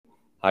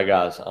Hi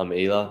guys, I'm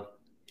Eli,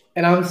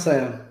 And I'm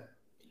Sam.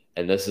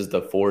 and this is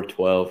the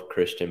 412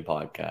 Christian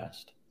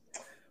Podcast.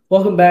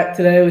 Welcome back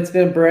today. It's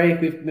been a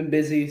break. We've been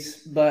busy,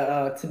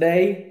 but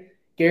today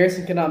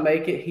Garrison could not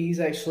make it.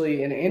 He's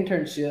actually in an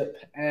internship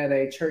at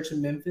a church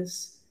in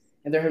Memphis,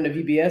 and they're having a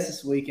VBS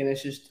this week. And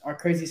it's just our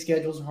crazy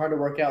schedules are hard to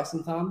work out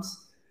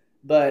sometimes.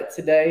 But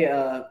today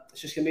it's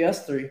just gonna be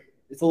us three.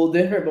 It's a little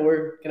different, but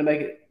we're gonna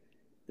make it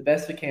the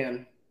best we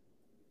can.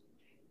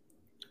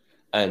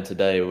 And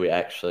today we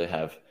actually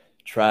have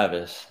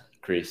Travis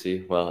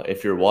Creasy. Well,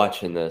 if you're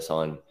watching this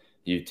on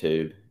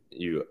YouTube,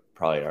 you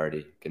probably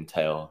already can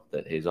tell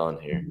that he's on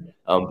here.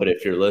 But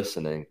if you're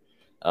listening,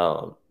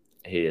 um,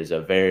 he is a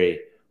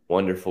very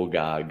wonderful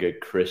guy, good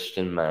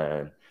Christian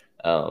man.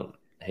 Um,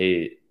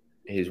 he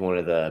he's one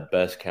of the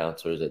best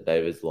counselors at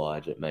David's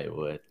Lodge at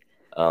Maywood.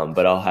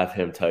 But I'll have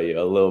him tell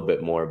you a little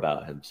bit more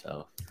about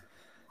himself.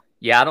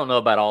 Yeah, I don't know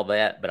about all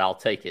that, but I'll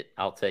take it.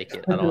 I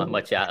don't know how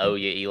much I owe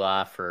you,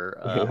 Eli, for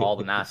all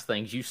the nice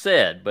things you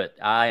said, but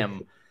I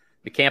am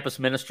the campus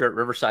minister at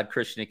Riverside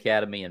Christian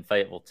Academy in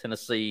Fayetteville,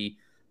 Tennessee.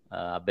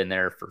 I've been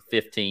there for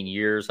 15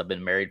 years. I've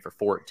been married for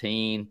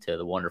 14 to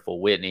the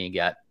wonderful Whitney.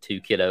 Got two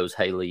kiddos,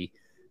 Haley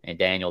and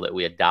Daniel, that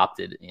we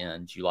adopted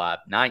in July of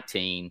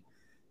 19.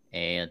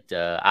 And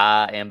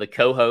I am the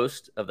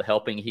co-host of the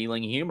Helping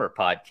Healing Humor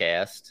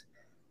podcast.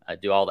 I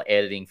do all the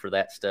editing for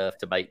that stuff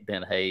to make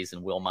Ben Hayes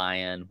and Will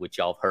Mayan, which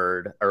y'all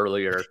heard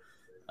earlier,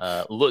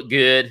 look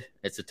good.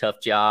 It's a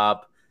tough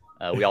job.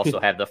 We also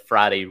have the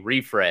Friday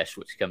refresh,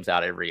 which comes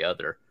out every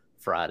other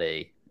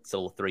Friday. It's a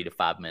little 3 to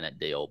 5 minute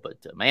deal. But,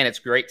 man, it's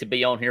great to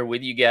be on here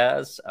with you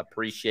guys. I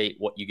appreciate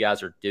what you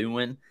guys are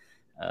doing,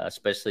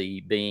 especially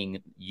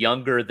being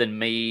younger than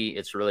me.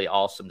 It's really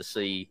awesome to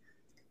see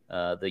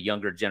the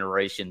younger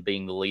generation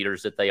being the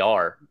leaders that they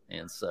are.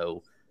 And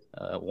so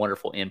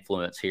wonderful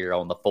influence here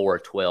on the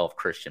 412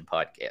 Christian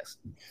Podcast.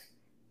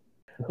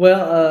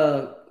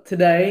 Well,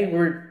 today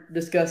we're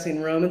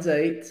discussing Romans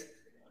 8,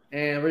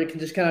 and we're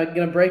just kind of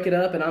going to break it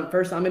up. And I'm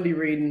going to be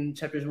reading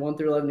chapters 1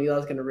 through 11.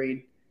 Eli's going to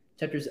read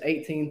chapters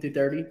 18 through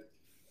 30.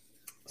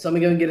 So I'm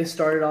going to go and get us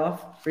started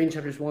off reading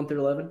chapters 1 through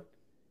 11.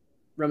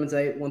 Romans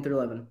 8, 1 through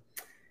 11.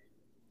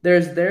 There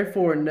is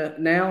therefore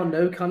now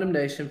no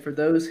condemnation for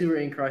those who are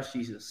in Christ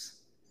Jesus.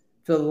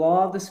 For the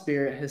law of the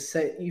Spirit has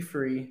set you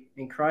free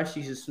in Christ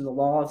Jesus from the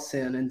law of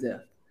sin and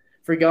death.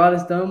 For God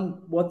has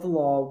done what the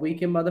law,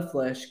 weakened by the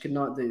flesh, could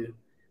not do.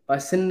 By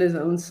sending his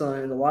own Son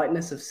in the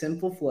likeness of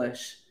sinful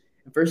flesh,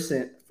 and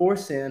for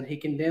sin, he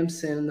condemned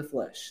sin in the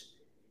flesh,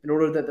 in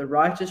order that the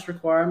righteous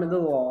requirement of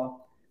the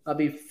law might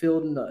be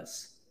fulfilled in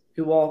us,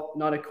 who walk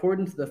not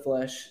according to the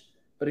flesh,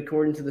 but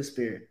according to the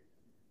Spirit.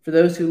 For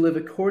those who live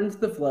according to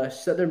the flesh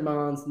set their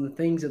minds on the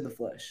things of the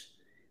flesh.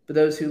 But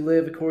those who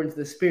live according to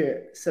the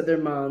Spirit set their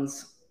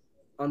minds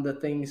on the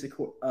things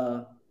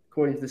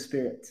according to the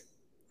Spirit,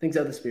 things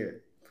of the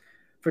Spirit.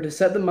 For to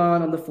set the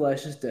mind on the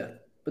flesh is death,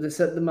 but to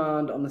set the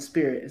mind on the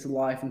Spirit is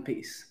life and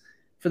peace.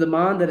 For the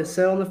mind that is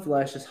set on the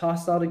flesh is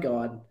hostile to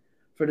God,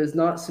 for it does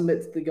not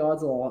submit to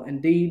God's law.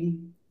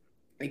 Indeed,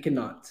 it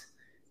cannot.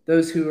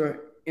 Those who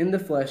are in the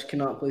flesh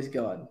cannot please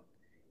God.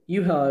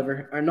 You,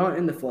 however, are not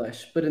in the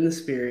flesh, but in the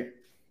Spirit,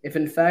 if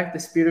in fact the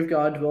Spirit of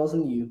God dwells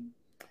in you.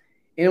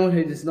 Anyone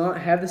who does not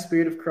have the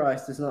Spirit of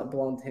Christ does not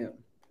belong to him.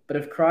 But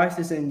if Christ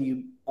is in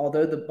you,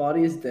 although the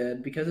body is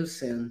dead because of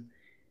sin,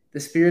 the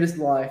Spirit is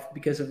life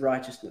because of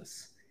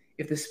righteousness.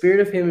 If the Spirit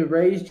of him who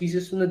raised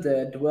Jesus from the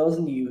dead dwells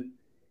in you,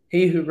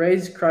 he who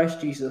raised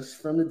Christ Jesus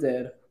from the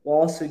dead will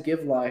also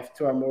give life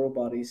to our mortal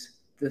bodies,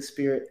 the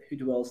Spirit who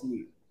dwells in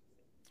you.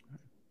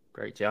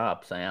 Great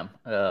job, Sam.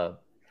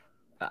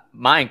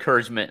 My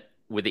encouragement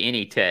with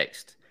any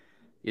text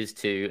is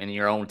to, in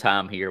your own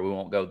time here, we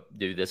won't go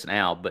do this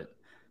now, but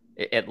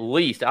at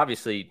least,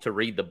 obviously, to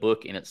read the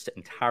book in its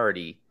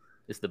entirety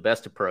is the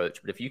best approach.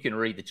 But if you can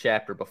read the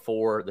chapter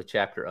before, the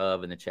chapter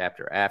of, and the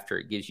chapter after,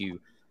 it gives you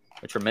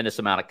a tremendous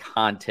amount of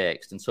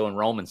context. And so in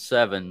Romans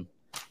 7,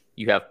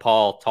 you have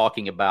Paul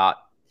talking about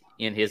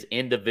in his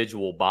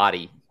individual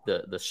body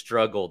the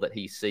struggle that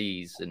he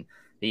sees. And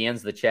he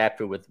ends the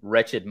chapter with,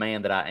 "Wretched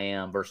man that I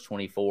am," verse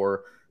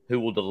 24, "who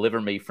will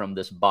deliver me from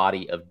this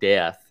body of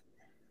death?"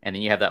 And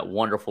then you have that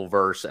wonderful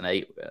verse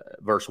in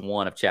verse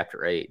 1 of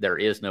chapter 8. There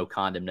is no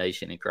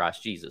condemnation in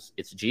Christ Jesus.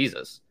 It's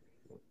Jesus.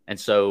 And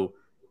so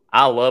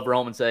I love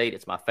Romans 8.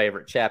 It's my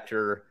favorite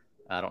chapter.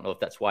 I don't know if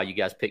that's why you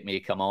guys picked me to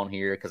come on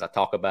here, because I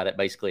talk about it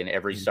basically in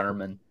every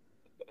sermon.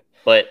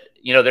 But,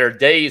 there are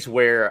days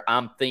where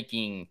I'm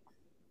thinking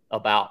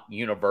about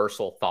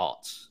universal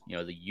thoughts,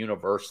 the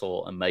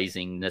universal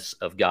amazingness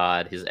of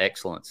God, his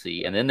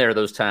excellency. And then there are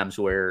those times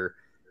where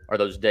are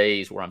those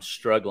days where I'm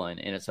struggling,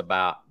 and it's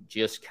about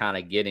just kind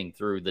of getting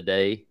through the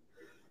day.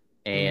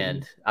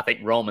 And I think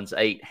Romans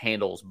 8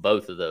 handles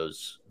both of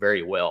those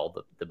very well.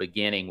 The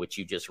beginning, which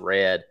you just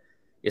read,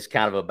 is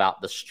kind of about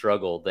the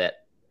struggle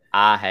that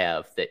I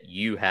have, that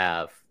you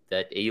have,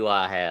 that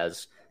Eli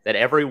has, that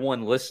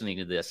everyone listening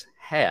to this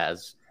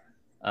has.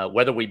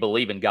 Whether we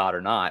believe in God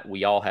or not,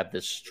 we all have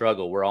this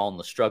struggle. We're all on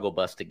the struggle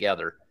bus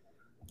together.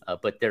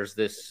 But there's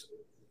this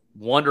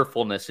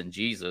wonderfulness in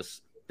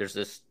Jesus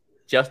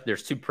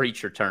there's two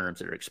preacher terms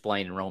that are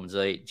explained in Romans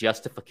 8: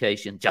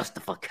 justification,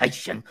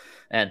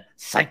 and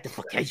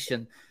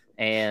sanctification.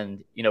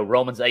 And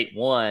Romans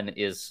 8:1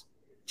 is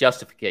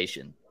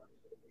justification.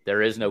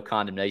 There is no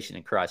condemnation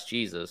in Christ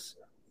Jesus.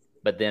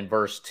 But then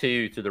verse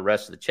 2 through the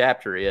rest of the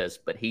chapter is,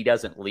 but he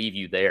doesn't leave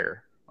you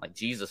there. Like,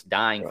 Jesus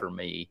dying for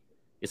me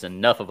is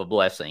enough of a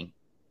blessing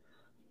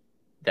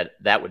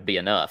that would be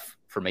enough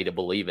for me to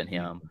believe in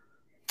him.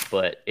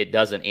 But it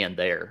doesn't end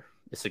there.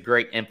 It's a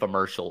great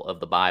infomercial of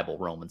the Bible,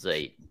 Romans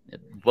 8.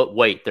 But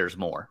wait, there's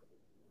more.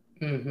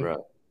 Mm-hmm. Right.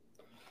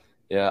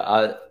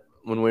 Yeah,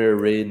 when we were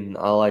reading,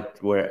 I liked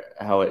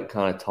how it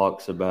kind of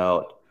talks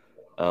about,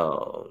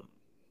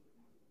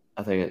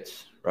 I think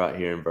it's right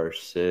here in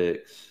verse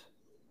 6.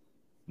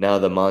 Now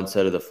the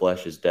mindset of the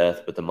flesh is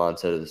death, but the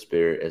mindset of the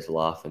spirit is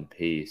life and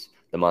peace.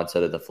 The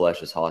mindset of the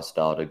flesh is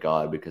hostile to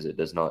God because it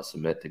does not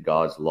submit to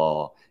God's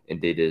law.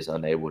 Indeed, it is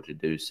unable to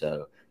do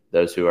so.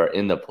 Those who are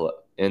in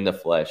the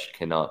flesh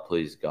cannot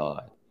please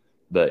God.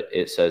 But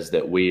it says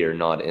that we are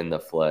not in the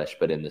flesh,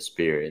 but in the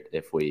spirit.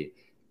 If we,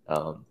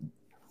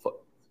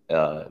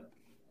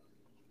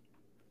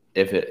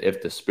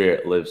 if the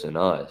spirit lives in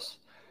us,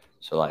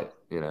 so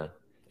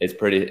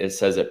it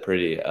says it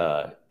pretty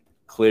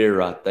clear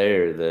right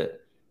there that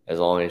as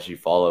long as you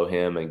follow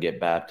him and get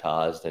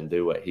baptized and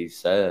do what he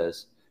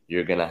says,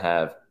 you're going to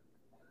have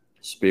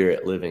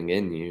spirit living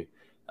in you.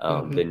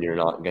 Then you're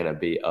not going to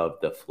be of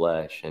the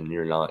flesh and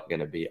you're not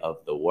going to be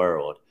of the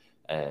world.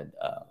 And,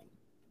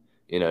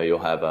 you'll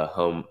have a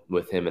home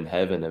with him in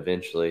heaven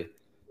eventually.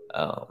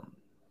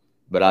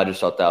 But I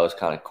just thought that was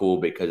kind of cool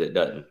because it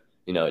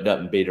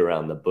doesn't beat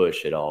around the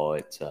bush at all.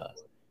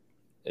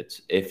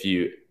 It's if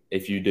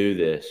you do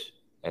this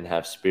and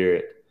have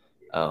spirit,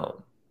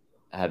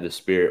 have the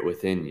spirit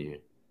within you,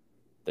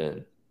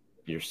 then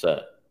you're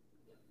set.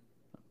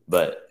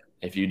 But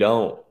if you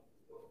don't,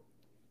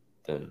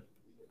 then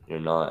you're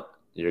not.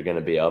 You're going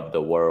to be of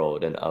the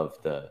world and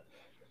of the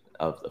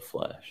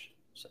flesh.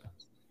 So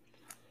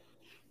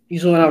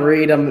usually when I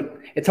read,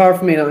 it's hard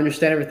for me to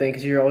understand everything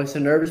because you're always so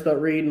nervous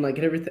about reading, like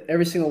get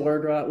every single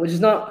word right, which is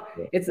not.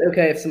 Yeah. It's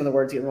okay if some of the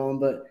words get wrong,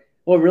 but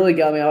what really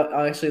got me,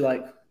 I actually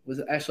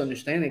was actually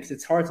understanding because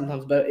it's hard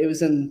sometimes. But it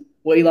was in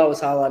what Eli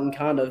was highlighting,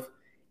 kind of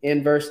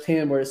in verse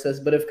 10, where it says,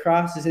 "But if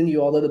Christ is in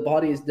you, although the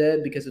body is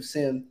dead because of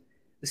sin,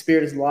 the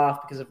spirit is life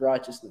because of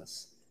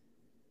righteousness."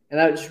 And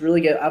that just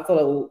really I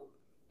felt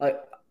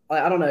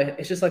I don't know,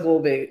 it's just like a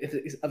little bit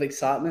of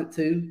excitement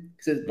too,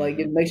 because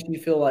it makes you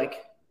feel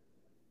like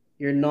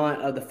you're not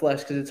of the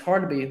flesh, because it's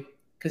hard to be,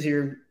 because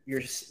you're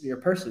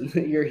a person,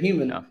 you're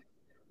human. Yeah.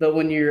 But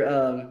when you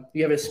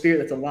have a spirit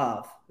that's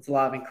alive, it's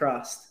alive in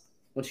Christ.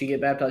 Once you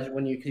get baptized,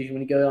 when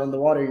you go on the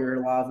water,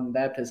 you're alive in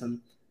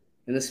baptism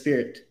in the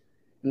Spirit.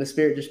 And the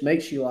Spirit just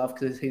makes you alive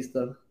because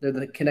they're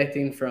the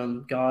connecting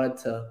from God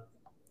to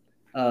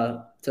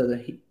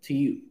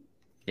you.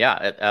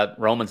 Yeah,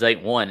 Romans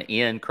 8:1,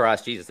 in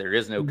Christ Jesus, there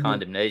is no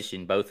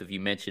condemnation. Both of you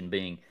mentioned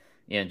being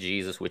in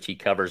Jesus, which he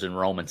covers in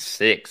Romans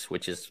 6,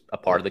 which is a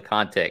part of the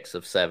context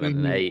of 7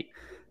 and 8,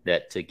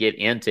 that to get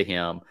into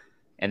him.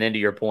 And then to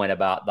your point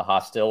about the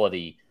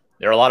hostility,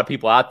 there are a lot of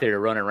people out there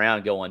running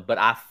around going, but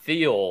I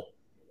feel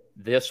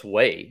this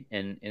way.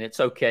 And it's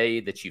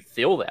okay that you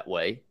feel that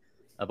way.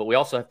 But we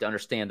also have to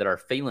understand that our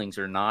feelings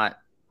are not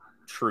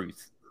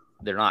truth.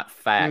 They're not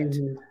fact.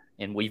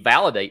 And we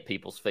validate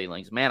people's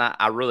feelings. Man,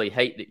 I really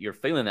hate that you're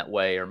feeling that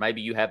way. Or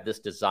maybe you have this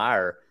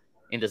desire.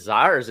 And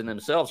desires in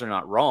themselves are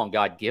not wrong.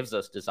 God gives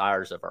us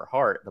desires of our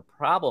heart. The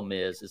problem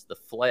is the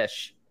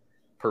flesh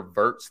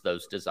perverts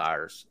those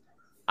desires.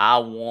 I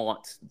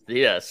want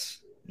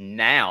this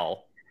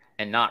now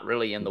and not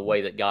really in the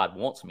way that God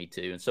wants me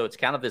to. And so it's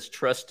kind of this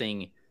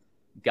trusting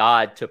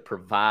God to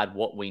provide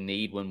what we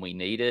need when we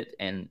need it.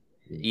 And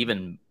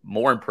even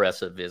more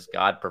impressive is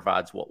God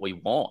provides what we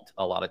want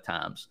a lot of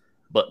times,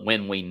 but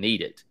when we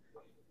need it.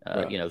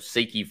 Right.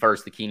 Seek ye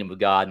first the kingdom of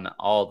God and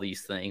all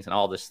these things, and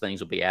all these things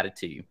will be added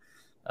to you.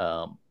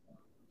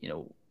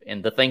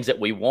 And the things that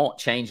we want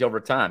change over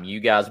time. You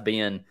guys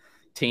being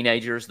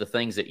teenagers, the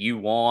things that you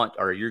want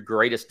or your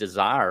greatest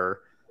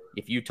desire,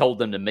 if you told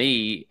them to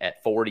me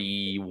at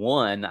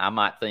 41, I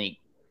might think,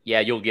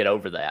 yeah, you'll get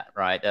over that,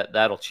 right?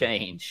 That'll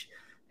change.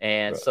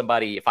 And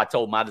right. If I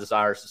told my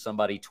desires to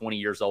somebody 20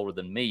 years older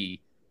than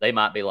me, they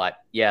might be like,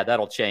 yeah,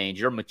 that'll change.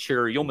 You'll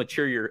mature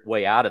your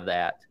way out of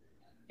that.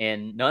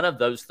 And none of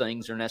those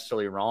things are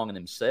necessarily wrong in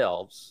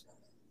themselves.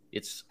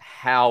 It's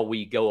how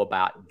we go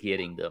about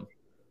getting them.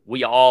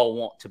 We all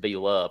want to be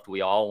loved.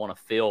 We all want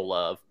to feel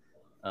love.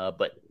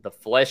 But the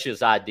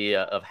flesh's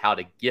idea of how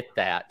to get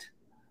that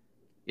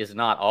is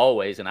not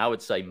always, and I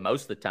would say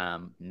most of the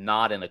time,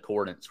 not in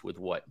accordance with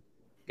what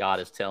God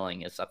is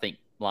telling us. I think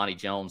Lonnie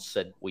Jones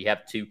said we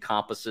have two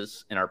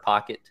compasses in our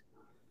pocket.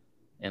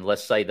 And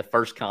let's say the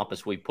first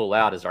compass we pull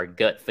out is our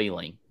gut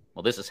feeling.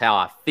 Well, this is how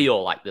I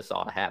feel like this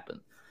ought to happen.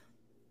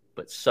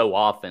 But so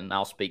often,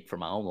 I'll speak for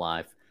my own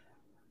life,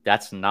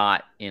 that's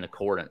not in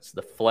accordance.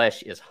 The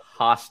flesh is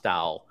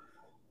hostile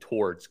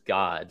towards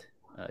God.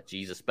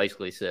 Jesus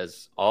basically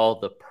says all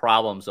the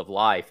problems of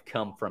life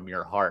come from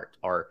your heart,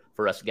 or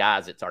For us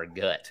guys, it's our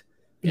gut.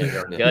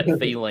 Our gut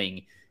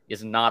feeling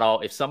is not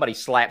all. If somebody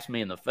slaps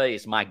me in the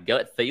face, my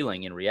gut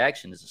feeling and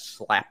reaction is to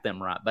slap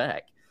them right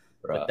back.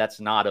 Right. But that's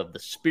not of the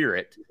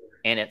Spirit,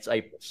 and it's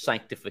a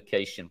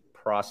sanctification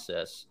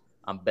process.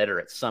 I'm better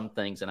at some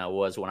things than I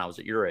was when I was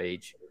at your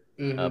age,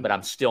 but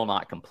I'm still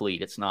not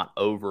complete. It's not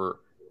over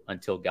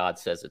until God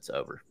says it's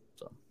over.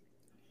 So,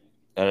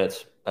 and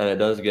it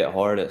does get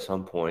hard at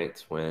some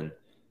points when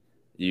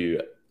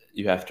you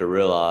have to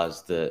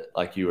realize that,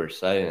 like you were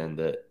saying,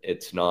 that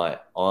it's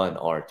not on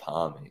our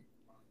timing.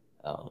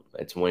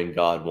 It's when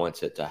God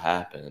wants it to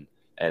happen,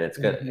 and it's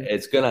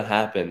gonna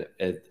happen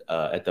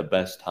at the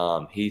best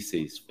time He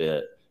sees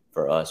fit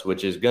for us,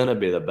 which is gonna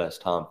be the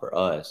best time for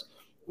us.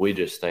 We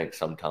just think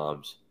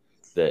sometimes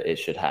that it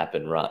should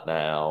happen right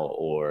now,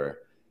 or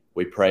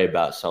we pray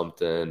about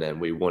something and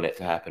we want it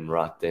to happen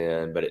right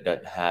then, but it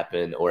doesn't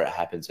happen, or it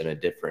happens in a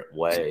different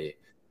way,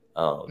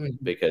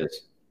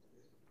 because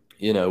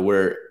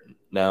we're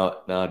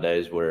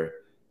nowadays we're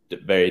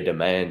very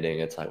demanding.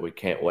 It's like we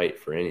can't wait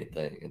for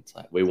anything. It's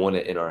like we want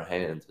it in our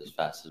hands as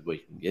fast as we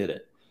can get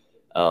it.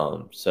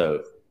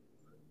 So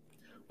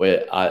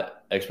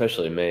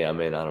especially me, I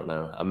mean, I don't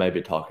know, I may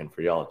be talking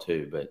for y'all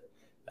too, but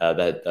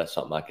that's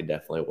something I could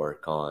definitely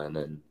work on,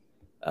 and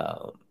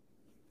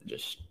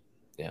just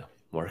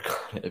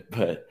work on it.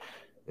 But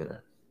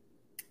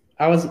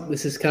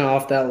this is kind of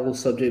off that little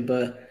subject,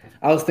 but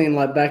I was thinking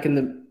like back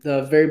in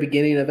the very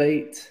beginning of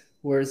 8,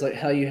 where it's like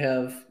how you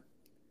have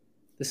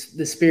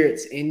the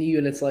Spirit's in you,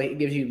 and it's like it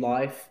gives you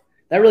life.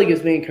 That really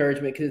gives me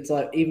encouragement, because it's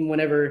like even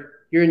whenever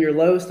you're in your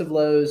lowest of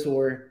lows,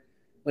 or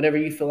whenever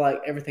you feel like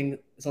everything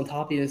is on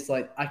top of you, it's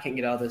like, I can't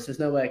get out of this. There's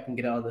no way I can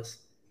get out of this.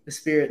 The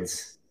Spirit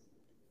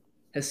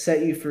has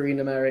set you free,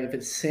 no matter if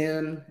it's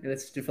sin, and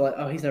it's to feel like,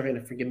 oh, He's never going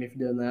to forgive me for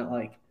doing that.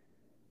 Like,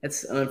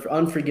 it's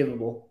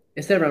unforgivable.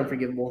 It's never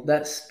unforgivable.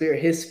 That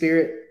Spirit, His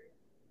Spirit,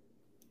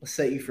 will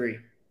set you free.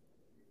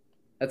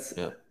 That's.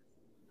 Yeah.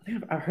 I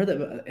think I've heard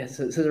that. It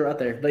says it right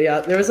there. But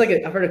yeah, there was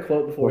I've heard a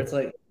quote before. It's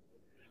like,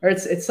 or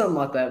it's something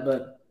like that.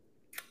 But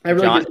I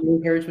really gives me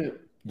encouragement.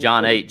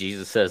 John 8,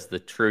 Jesus says, "The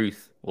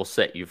truth will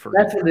set you free."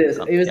 That's what it is.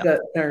 It was that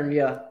term.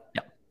 Yeah.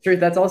 Truth.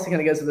 That's also kind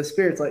of goes with the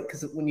Spirit. It's like,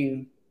 because when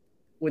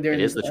you're in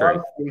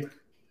the truth,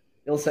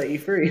 it'll set you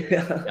free.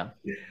 Yeah.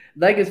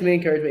 That gives me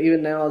encouragement.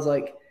 Even now, as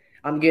like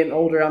I'm getting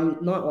older,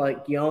 I'm not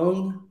like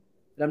young,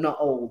 but I'm not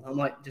old. I'm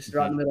like just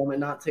right in the middle. I'm at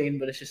 19,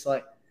 but it's just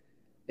like,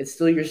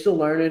 you're still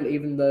learning,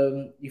 even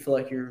though you feel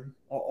like you're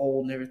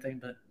old and everything,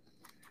 but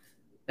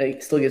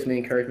it still gives me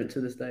encouragement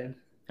to this day.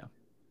 Yeah.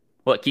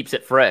 Well, it keeps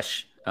it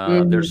fresh.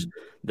 There's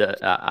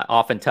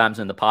oftentimes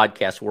in the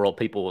podcast world,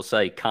 people will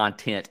say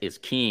content is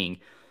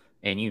king,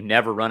 and you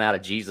never run out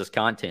of Jesus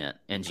content,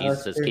 and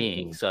Jesus is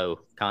king.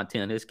 So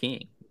content is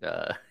king,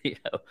 and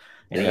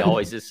He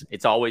always is.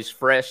 It's always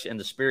fresh, and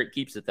the Spirit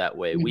keeps it that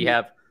way. We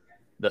have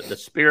the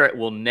Spirit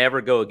will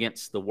never go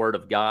against the Word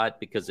of God,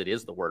 because it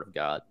is the Word of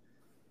God.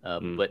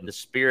 But the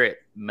Spirit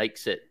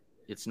makes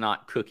it's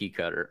not cookie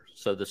cutter.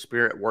 So the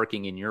Spirit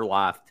working in your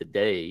life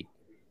today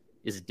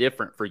is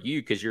different for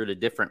you, because you're at a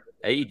different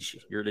age.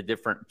 You're at a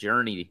different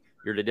journey.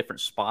 You're at a different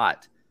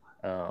spot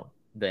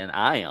than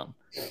I am.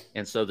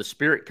 And so the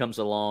Spirit comes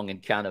along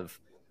and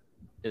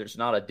there's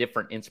not a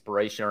different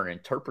inspiration or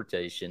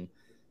interpretation,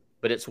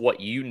 but it's what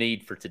you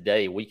need for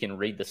today. We can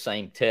read the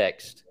same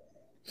text,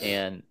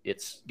 and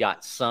it's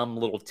got some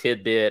little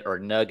tidbit or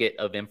nugget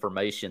of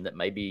information that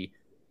maybe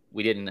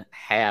we didn't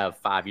have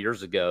 5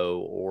 years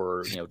ago,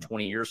 or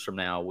 20 years from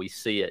now. We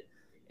see it,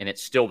 and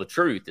it's still the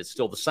truth. It's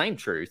still the same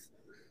truth,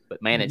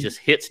 but man, it just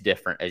hits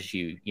different, as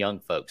you young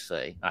folks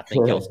say. I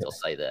think y'all still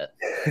say that.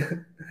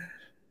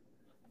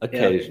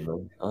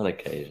 Occasionally, on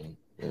occasion.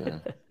 Yeah.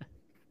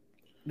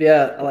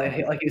 Yeah,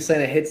 like you're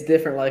saying, it hits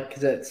different. Like,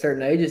 because at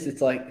certain ages,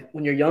 it's like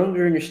when you're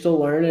younger and you're still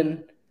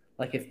learning.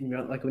 Like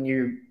when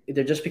you're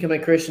either just becoming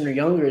a Christian or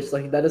younger, it's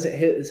like that doesn't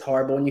hit as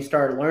hard. But when you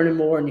start learning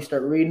more and you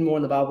start reading more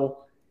in the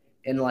Bible,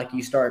 and like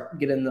you start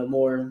getting the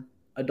more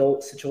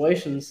adult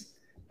situations,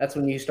 that's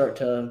when you start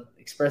to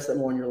express it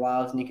more in your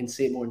lives, and you can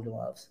see it more in your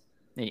lives.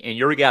 And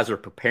your guys are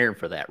preparing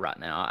for that right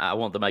now. I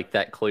want to make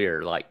that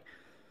clear. Like,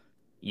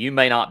 you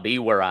may not be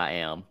where I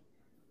am,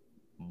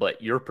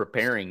 but you're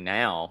preparing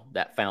now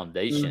that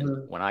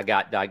foundation. When I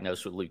got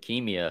diagnosed with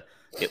leukemia,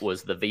 it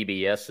was the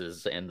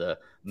VBSs and the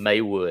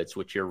Maywoods,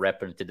 which you're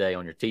repping today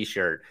on your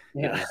T-shirt.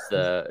 Yeah. It was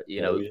the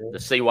the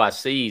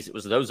CYCs. It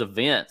was those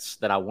events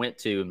that I went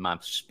to, and my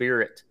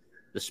spirit,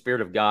 the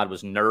Spirit of God,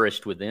 was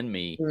nourished within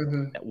me.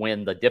 That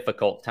when the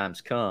difficult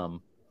times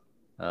come,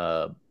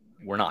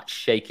 we're not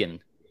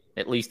shaken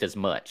at least as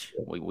much.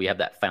 We have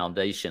that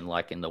foundation,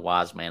 like in the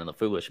wise man and the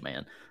foolish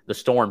man. The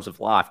storms of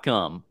life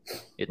come,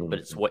 but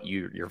it's what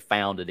you're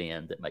founded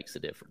in that makes the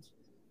difference.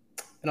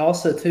 And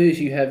also, too, is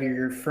you have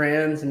your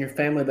friends and your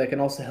family that can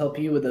also help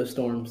you with those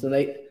storms, and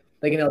they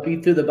can help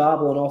you through the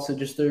Bible, and also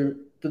just through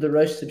the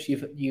relationships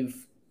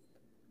you've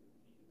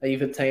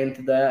obtained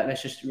through that.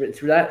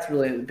 And that's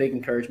really a big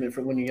encouragement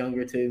for when you're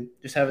younger too.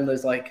 Just having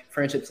those like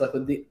friendships, like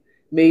with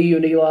me, you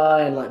and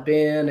Eli, and like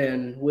Ben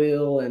and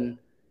Will, and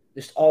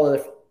just all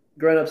of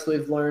grown-ups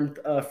we've learned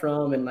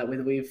from, and like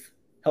we've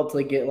helped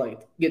to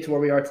get to where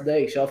we are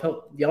today.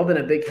 So y'all been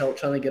a big help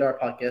trying to get our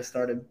podcast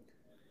started.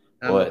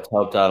 Well, it's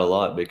helped out a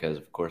lot because,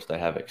 of course, they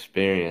have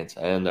experience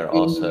and they're Mhm.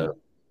 also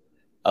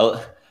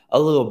a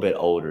little bit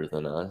older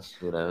than us,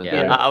 you know.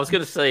 Yeah, I was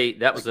going to say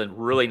that was a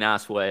really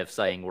nice way of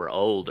saying we're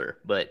older,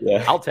 but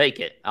Yeah. I'll take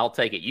it. I'll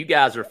take it. You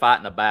guys are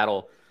fighting a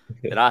battle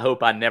that I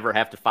hope I never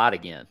have to fight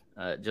again.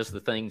 Just the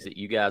things that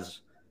you guys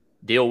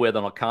deal with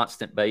on a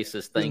constant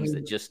basis, things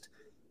that just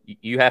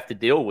you have to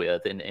deal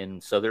with,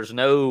 and so there's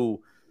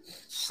no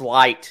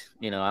slight.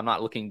 I'm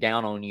not looking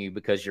down on you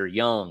because you're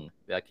young.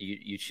 Like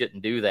you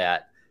shouldn't do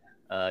that.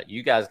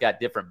 You guys got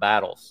different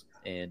battles,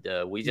 and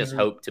we just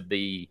hope to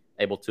be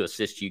able to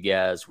assist you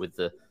guys with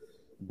the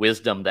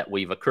wisdom that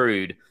we've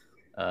accrued,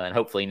 and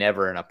hopefully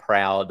never in a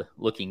proud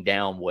looking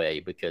down way,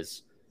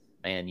 because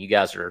man, you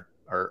guys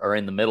are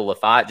in the middle of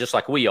fight just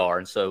like we are,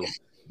 and so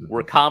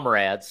we're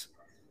comrades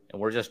and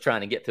we're just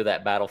trying to get to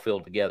that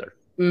battlefield together.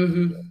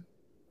 Because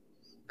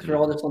we're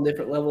all just on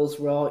different levels.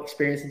 We're all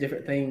experiencing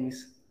different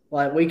things.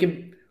 Like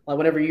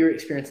whenever you were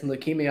experiencing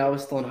leukemia, I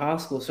was still in high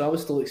school, so I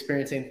was still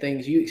experiencing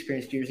things you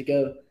experienced years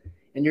ago,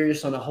 and you're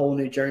just on a whole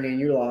new journey in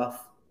your life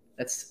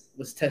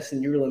was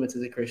testing your limits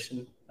as a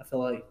Christian, I feel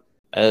like.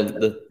 And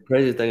the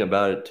crazy thing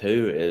about it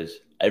too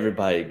is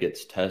everybody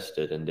gets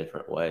tested in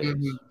different ways.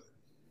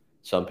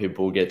 Some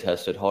people get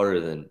tested harder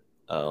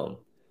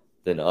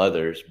than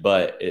others,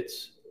 but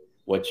it's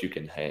what you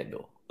can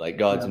handle. Like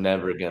God's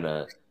never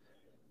gonna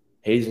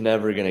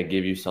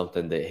give you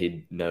something that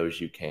He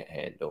knows you can't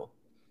handle,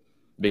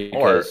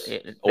 because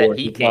or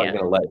he He's can. not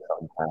gonna let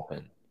something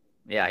happen.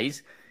 Yeah,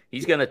 he's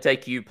gonna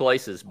take you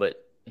places,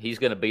 but He's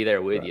gonna be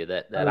there with you.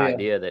 That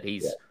idea that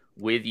He's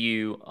with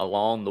you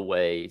along the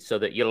way, so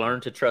that you learn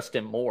to trust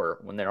Him more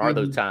when there are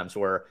those times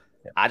where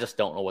I just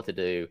don't know what to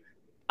do.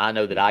 I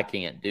know that I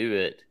can't do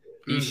it.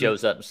 He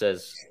shows up and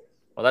says,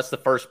 well, that's the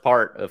first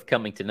part of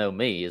coming to know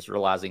me, is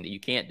realizing that you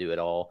can't do it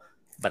all,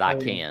 but I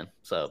can.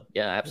 So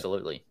yeah,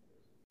 absolutely.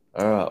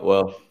 All right,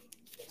 well,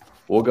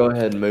 we'll go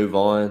ahead and move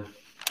on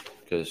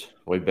because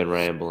we've been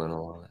rambling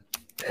a lot,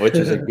 which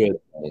is a good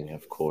thing,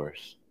 of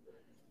course.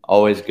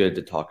 Always good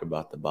to talk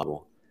about the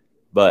Bible.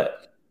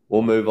 But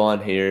we'll move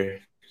on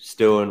here.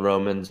 Still in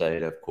Romans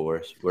 8, of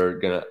course.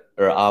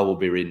 I will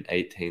be reading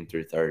 18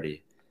 through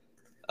 30.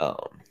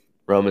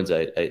 Romans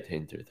 8,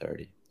 18 through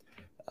 30.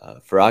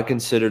 For I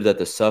consider that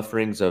the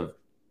sufferings of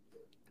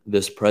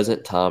this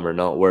present time are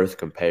not worth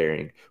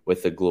comparing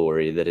with the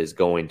glory that is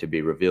going to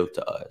be revealed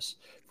to us.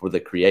 For the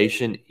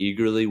creation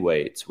eagerly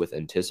waits with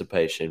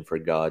anticipation for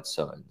God's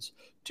sons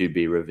to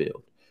be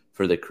revealed.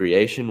 For the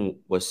creation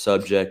was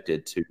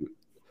subjected to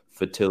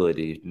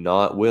futility,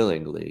 not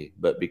willingly,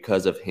 but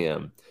because of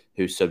Him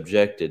who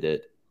subjected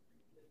it,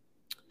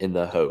 in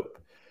the hope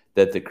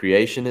that the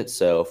creation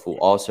itself will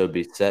also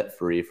be set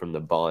free from the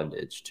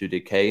bondage to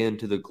decay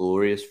into the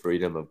glorious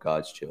freedom of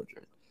God's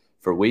children.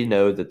 For we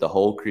know that the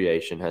whole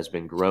creation has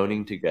been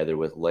groaning together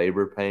with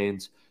labor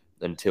pains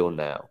until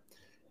now.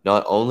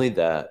 Not only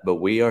that, but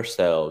we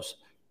ourselves,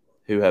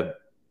 who have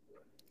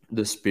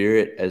the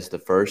Spirit as the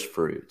first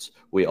fruits,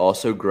 we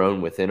also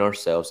groan within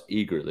ourselves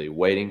eagerly,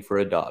 waiting for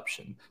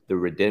adoption, the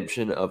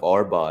redemption of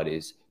our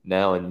bodies.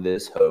 Now in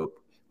this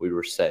hope we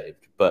were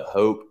saved. But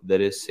hope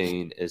that is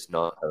seen is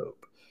not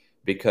hope,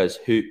 because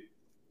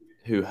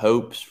who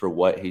hopes for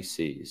what he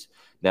sees?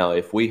 Now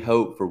if we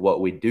hope for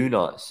what we do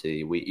not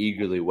see, we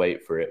eagerly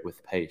wait for it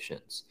with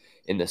patience.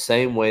 In the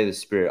same way, the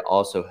Spirit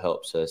also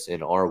helps us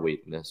in our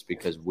weakness,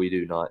 because we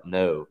do not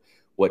know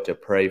what to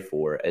pray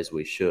for as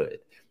we should.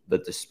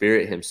 But the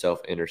Spirit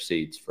Himself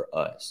intercedes for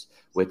us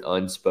with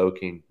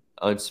unspoken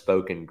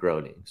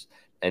groanings.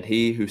 And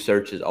He who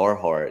searches our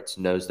hearts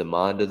knows the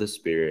mind of the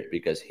Spirit,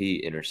 because He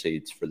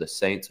intercedes for the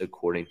saints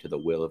according to the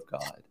will of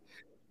God.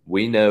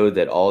 We know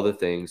that all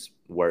things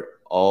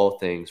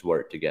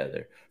work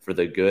together for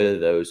the good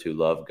of those who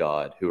love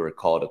God, who are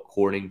called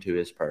according to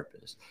His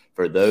purpose.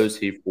 For those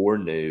He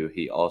foreknew,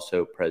 He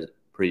also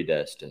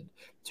predestined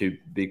to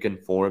be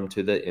conformed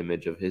to the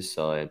image of His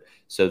Son,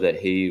 so that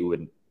He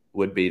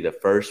would be the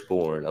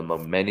firstborn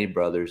among many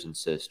brothers and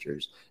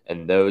sisters.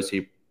 And those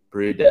He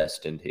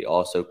predestined, He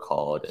also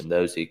called. And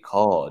those He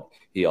called,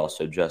 He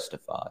also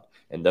justified.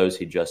 And those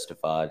He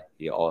justified,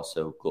 He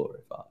also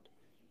glorified.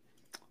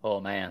 Oh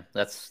man,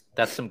 that's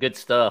some good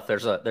stuff.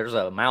 There's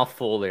a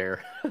mouthful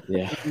there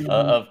Yeah.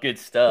 of good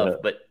stuff. Yeah.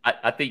 But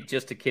I think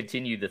just to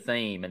continue the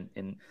theme,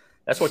 and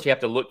that's what you have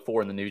to look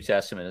for in the New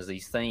Testament, is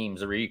these themes,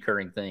 the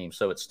recurring themes.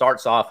 So it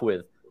starts off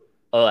with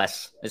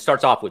us. It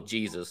starts off with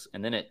Jesus,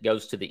 and then it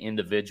goes to the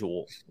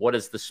individual. What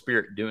is the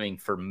Spirit doing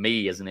for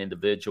me as an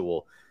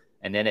individual?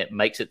 And then it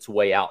makes its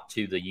way out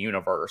to the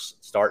universe.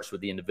 It starts with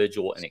the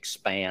individual and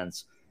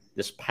expands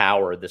this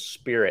power, this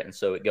Spirit. And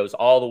so it goes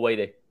all the way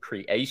to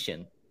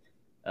creation.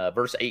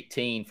 Verse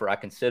 18, for I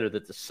consider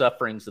that the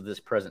sufferings of this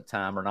present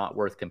time are not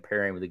worth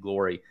comparing with the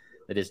glory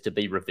that is to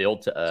be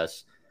revealed to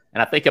us.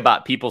 And I think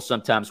about people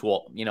sometimes,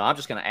 well, I'm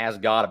just going to ask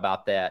God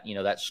about that,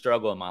 that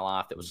struggle in my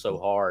life that was so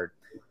hard.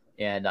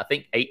 And I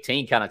think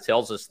 18 kind of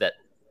tells us that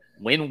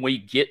when we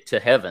get to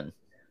heaven,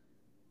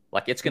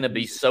 Like, it's going to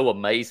be so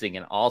amazing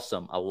and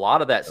awesome. A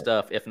lot of that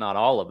stuff, if not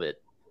all of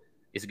it,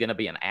 is going to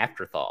be an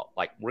afterthought.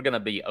 Like, we're going to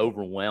be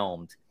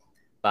overwhelmed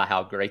by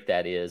how great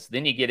that is.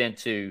 Then you get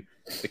into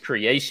the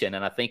creation,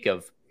 and I think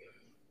of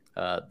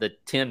the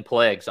 10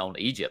 plagues on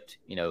Egypt.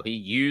 You know, he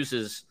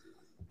uses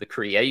the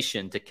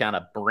creation to kind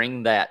of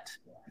bring that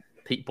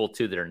people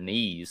to their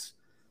knees,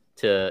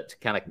 to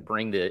kind of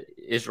bring the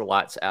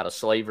Israelites out of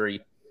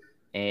slavery.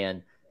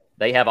 And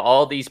they have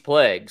all these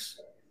plagues.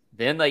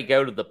 Then they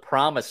go to the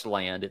promised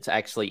land. It's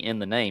actually in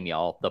the name,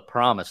 y'all, the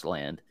promised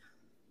land.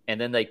 And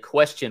then they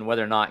question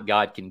whether or not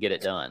God can get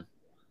it done.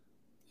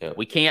 Yeah.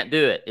 We can't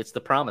do it. It's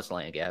the promised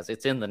land, guys.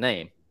 It's in the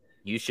name.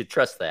 You should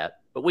trust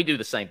that. But we do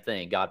the same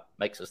thing. God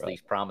makes us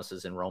these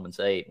promises in Romans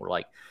 8. We're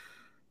like,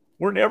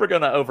 we're never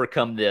going to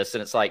overcome this.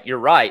 And it's like, you're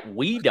right.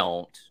 We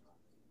don't,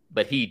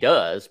 but he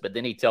does. But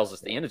then he tells us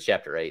at the end of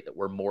chapter 8 that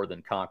we're more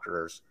than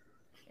conquerors.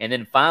 And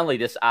then finally,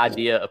 this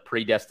idea of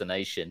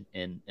predestination,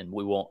 and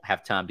we won't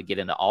have time to get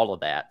into all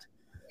of that.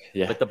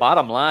 Yeah. But the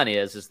bottom line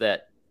is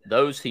that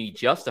those he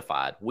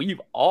justified,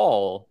 we've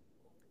all,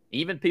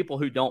 even people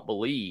who don't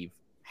believe,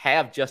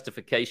 have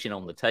justification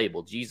on the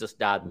table. Jesus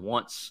died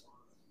once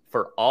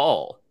for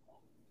all.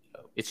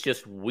 It's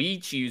just we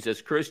choose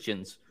as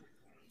Christians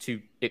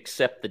to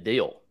accept the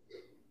deal.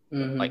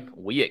 Mm-hmm. Like,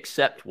 we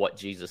accept what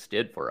Jesus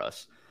did for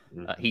us.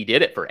 Mm-hmm. He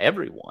did it for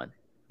everyone.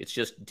 It's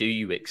just, do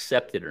you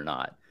accept it or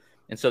not?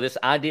 And so this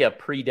idea of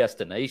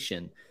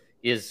predestination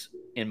is,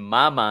 in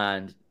my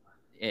mind,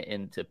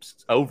 and to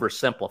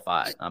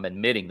oversimplify it, I'm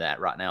admitting that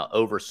right now,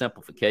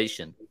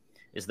 oversimplification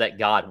is that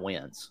God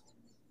wins.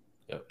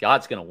 Yep.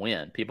 God's going to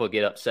win. People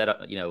get upset,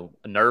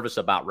 nervous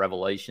about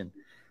Revelation.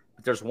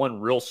 But there's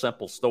one real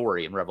simple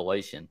story in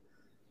Revelation.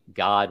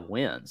 God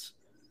wins.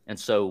 And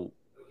so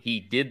he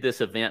did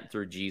this event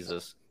through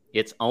Jesus.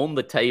 It's on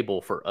the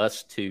table for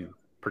us to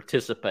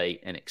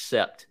participate and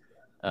accept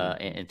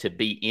and to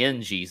be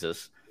in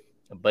Jesus.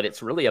 But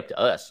it's really up to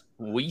us.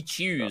 We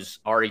choose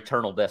our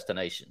eternal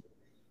destination.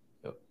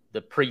 Yep.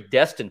 The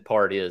predestined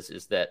part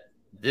is that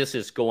this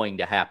is going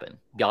to happen.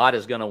 God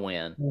is going to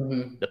win.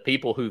 Mm-hmm. The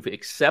people who've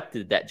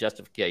accepted that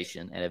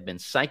justification and have been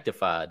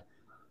sanctified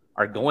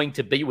are going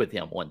to be with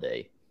him one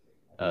day.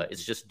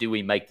 It's just, do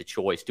we make the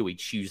choice? Do we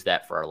choose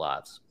that for our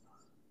lives?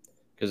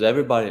 Because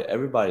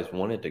everybody's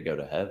wanted to go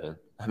to heaven.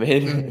 I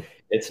mean,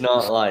 it's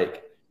not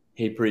like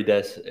he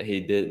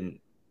didn't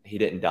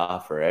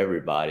die for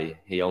everybody.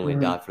 He only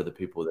died for the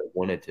people that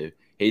wanted to.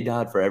 He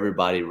died for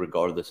everybody,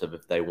 regardless of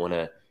if they want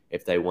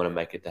to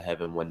make it to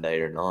heaven one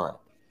day or not.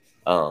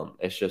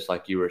 It's just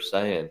like you were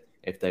saying,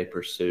 if they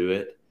pursue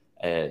it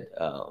and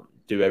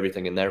do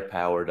everything in their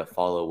power to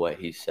follow what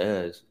he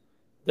says,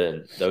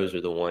 then those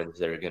are the ones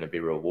that are going to be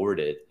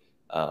rewarded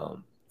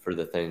for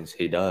the things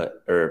he does,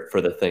 or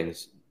for the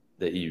things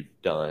that you've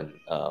done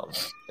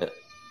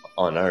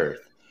on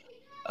earth.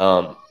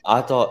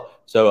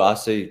 I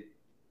see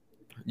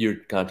you're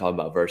kind of talking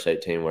about verse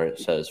 18 where it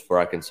says, "For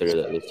I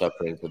consider that the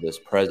sufferings of this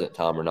present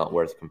time are not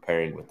worth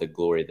comparing with the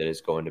glory that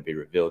is going to be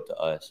revealed to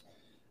us."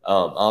 I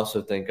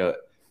also think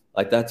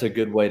that's a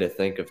good way to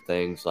think of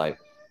things, like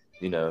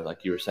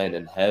you were saying,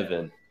 in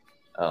heaven,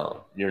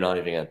 you're not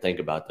even going to think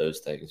about those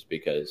things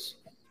because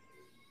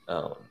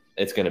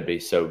it's going to be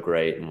so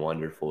great and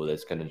wonderful that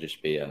it's going to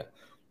just be a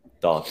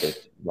thought that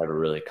never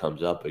really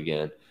comes up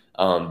again.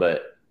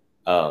 But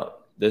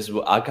this is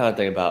what I kind of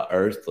think about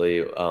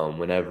earthly.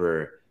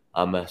 Whenever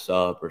I mess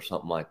up or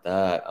something like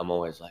that, I'm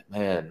always like,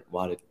 man,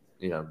 why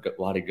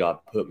did God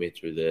put me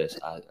through this?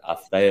 I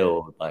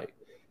failed.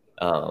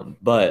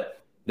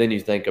 But then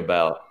you think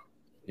about,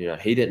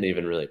 he didn't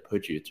even really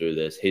put you through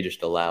this. He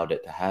just allowed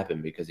it to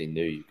happen because he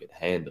knew you could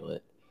handle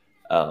it.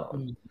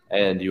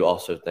 And you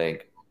also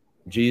think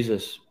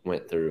Jesus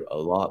went through a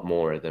lot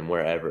more than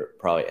we're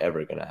probably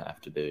ever going to have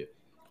to do.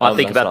 I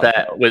think about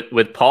that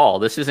with Paul.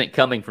 This isn't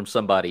coming from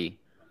somebody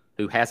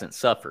who hasn't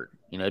suffered.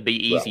 It'd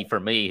be easy for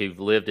me, who've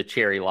lived a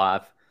cherry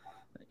life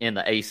in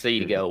the AC,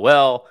 to go,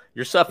 well,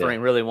 your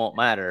suffering really won't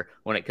matter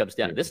when it comes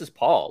down. This is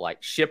Paul,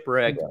 like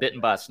shipwrecked, bitten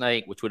by a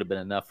snake, which would have been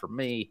enough for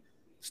me,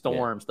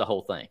 storms, the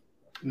whole thing.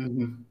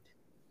 Mm-hmm.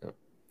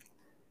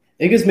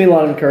 It gives me a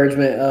lot of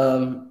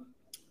encouragement.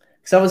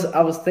 Because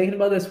I was thinking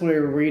about this when we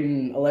were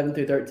reading 11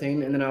 through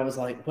 13, and then I was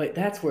like, wait,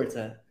 that's where it's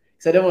at.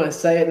 Because I didn't want to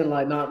say it and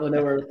not really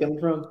know where it's coming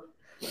from.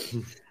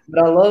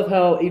 But I love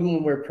how even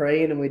when we're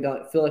praying and we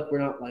don't feel like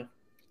we're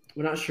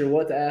not sure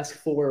what to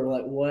ask for,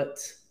 or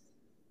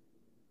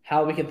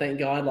how we can thank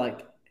God.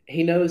 Like,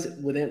 he knows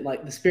within,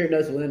 the Spirit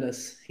knows within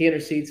us. He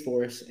intercedes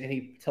for us, and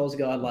he tells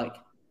God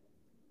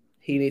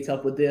he needs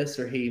help with this,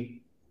 or he's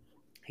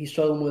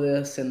struggling with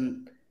this,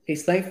 and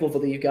he's thankful for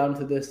that you've got him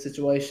to this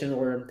situation,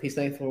 or he's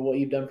thankful for what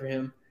you've done for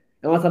him.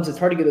 And a lot of times it's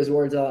hard to get those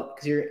words out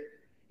because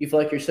you feel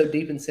like you're so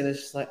deep in sin.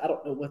 It's just I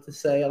don't know what to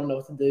say. I don't know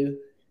what to do.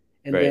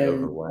 And Very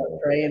then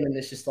praying, and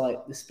it's just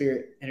like the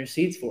Spirit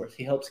intercedes for us.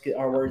 He helps get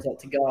our words out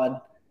to God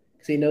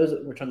because he knows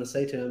what we're trying to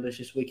say to him. But it's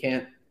just, we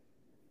can't,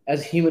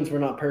 as humans, we're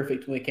not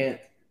perfect. We're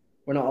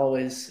not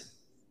always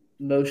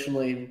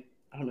emotionally,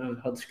 I don't know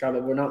how to describe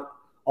it. We're not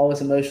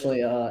always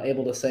emotionally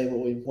able to say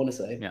what we want to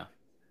say. Yeah.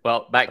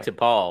 Well, back to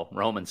Paul,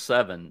 Romans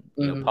 7.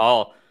 Mm-hmm.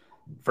 Paul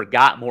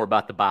forgot more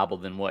about the Bible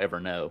than we'll ever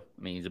know.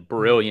 I mean, he's a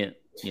brilliant,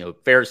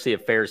 Pharisee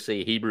of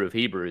Pharisee, Hebrew of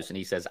Hebrews, and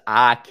he says,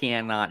 I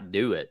cannot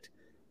do it.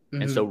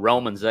 Mm-hmm. And so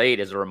Romans 8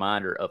 is a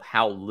reminder of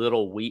how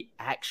little we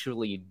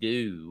actually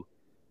do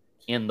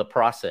in the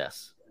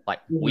process.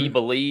 Like we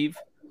believe,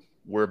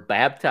 we're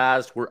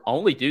baptized, we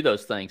only do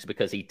those things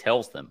because he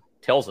tells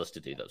us to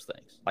do those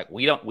things. Like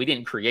we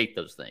didn't create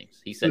those things.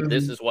 He said,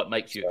 this is what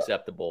makes you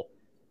acceptable.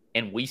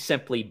 And we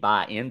simply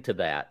buy into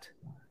that.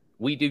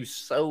 We do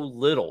so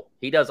little.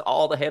 He does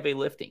all the heavy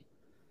lifting.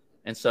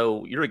 And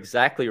so you're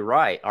exactly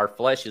right. Our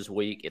flesh is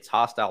weak. It's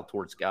hostile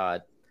towards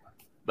God.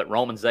 But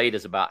Romans 8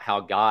 is about how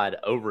God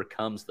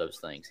overcomes those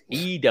things.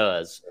 He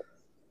does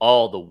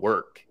all the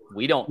work.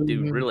 We don't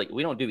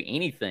do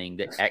anything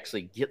that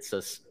actually gets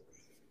us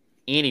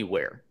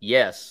anywhere.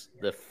 Yes,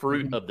 the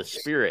fruit of the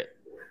Spirit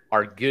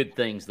are good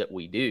things that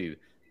we do,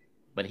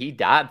 but he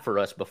died for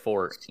us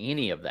before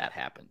any of that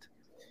happened.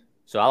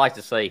 So I like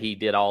to say he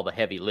did all the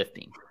heavy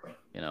lifting.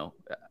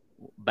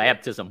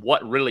 Baptism,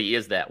 what really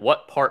is that?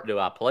 What part do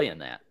I play in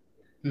that?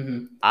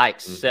 I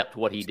accept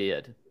what he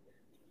did.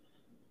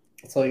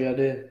 That's all you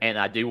gotta do. And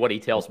I do what he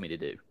tells me to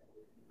do.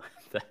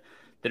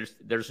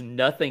 There's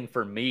nothing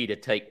for me to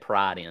take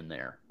pride in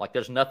there. Like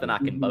there's nothing I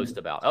can boast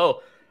about.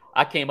 Oh,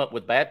 I came up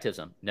with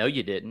baptism. No,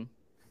 you didn't.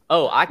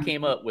 Oh, I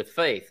came up with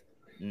faith.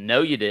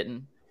 No, you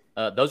didn't.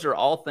 Those are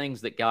all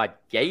things that God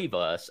gave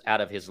us out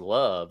of his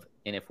love.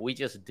 And if we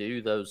just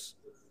do those,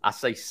 I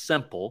say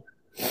simple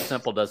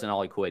doesn't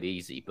all equate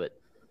easy, but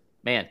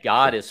man,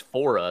 God is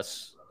for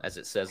us, as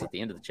it says at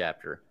the end of the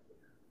chapter.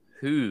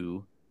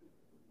 Who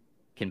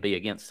can be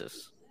against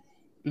us?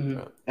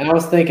 And I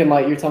was thinking,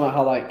 like, you're talking about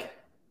how, like,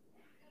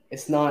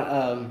 it's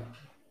not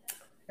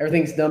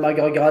everything's done by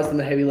God. God's done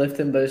the heavy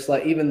lifting, but it's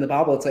like even the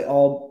Bible, it's like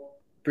all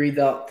breathed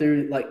out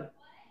through, like,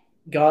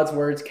 God's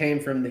words came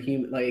from the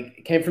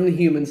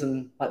humans,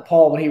 and like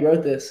Paul, when he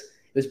wrote this,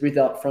 it was breathed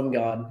out from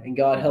God, and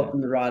God helped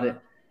him to write it.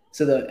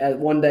 So that at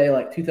one day,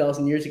 like over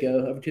 2,000 years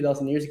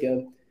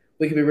ago,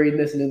 we could be reading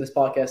this and doing this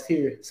podcast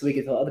here, so we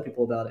could tell other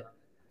people about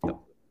it.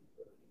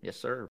 Yes,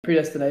 sir.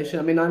 Predestination.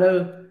 I mean, I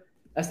know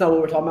that's not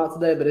what we're talking about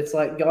today, but it's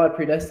like God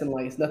predestined.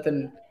 Like it's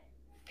nothing.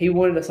 He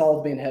wanted us all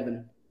to be in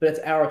heaven, but it's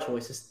our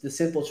choice. It's the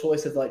simple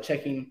choice of like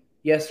checking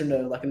yes or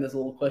no, like in this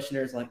little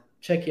questionnaires, like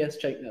check yes,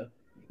 check no.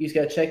 You just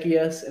got to check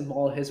yes and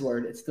follow his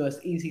word. It's the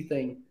most easy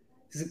thing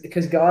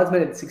because God's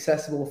made it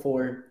accessible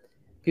for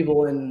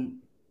people in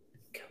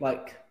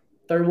like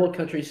third world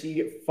countries. So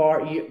you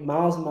get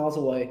miles and miles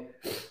away,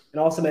 and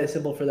also made it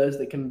simple for those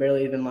that can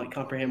barely even like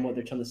comprehend what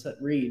they're trying to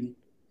read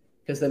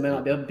because they may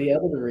not be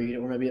able to read,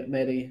 or maybe it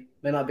may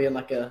not be in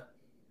like a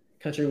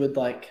country with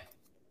like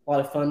a lot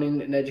of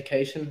funding and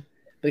education.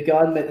 But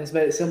God has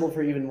made it simple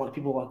for even like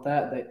people like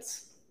that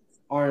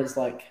aren't as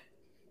like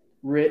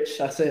rich.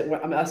 I say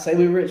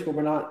we're rich, but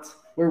we're not.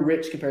 We're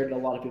rich compared to a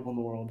lot of people in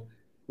the world.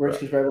 We're rich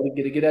because we're able to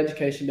get a good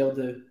education, be able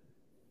to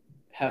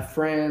have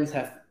friends,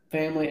 have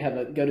family,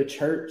 go to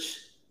church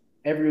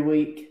every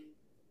week.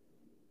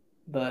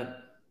 But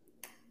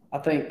I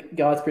think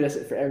God's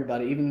predestined for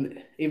everybody,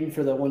 even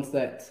for the ones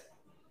that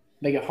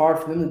make it hard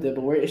for them to do.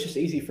 But it's just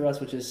easy for us,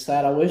 which is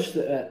sad. I wish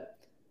that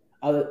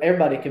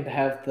everybody could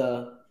have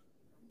the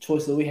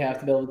choice that we have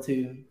to be able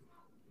to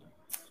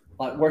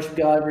like worship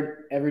God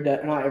every day,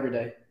 not every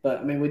day, but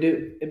I mean we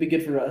do. It'd be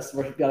good for us to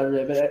worship God every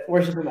day, but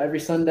worship Him every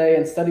Sunday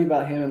and study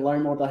about Him and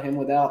learn more about Him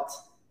without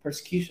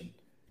persecution.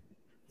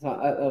 So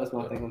that was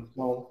my thing.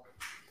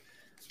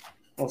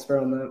 I'll spur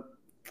on that.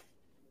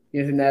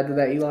 Anything to add to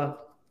that, Eli?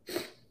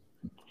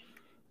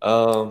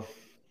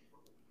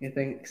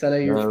 Anything? Because I know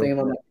you were thinking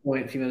on that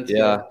point a few minutes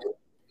ago.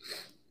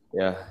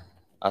 Yeah.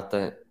 I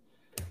think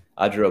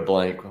I drew a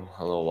blank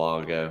a little while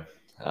ago,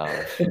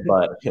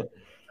 but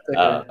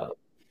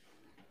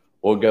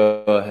we'll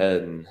go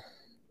ahead and.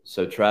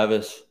 So,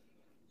 Travis,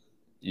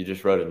 you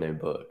just wrote a new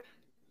book.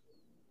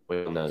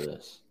 We all know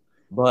this.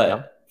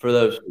 But for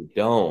those who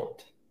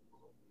don't,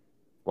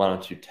 why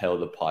don't you tell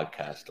the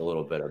podcast a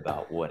little bit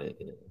about what it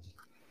is?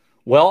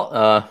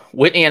 Well,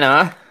 Whitney and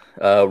I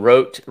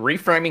wrote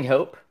Reframing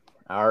Hope,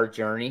 our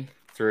journey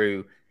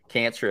through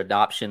cancer,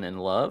 adoption,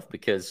 and love,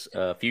 because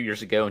a few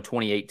years ago in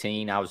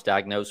 2018, I was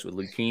diagnosed with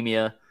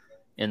leukemia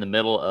in the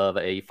middle of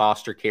a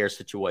foster care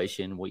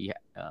situation. We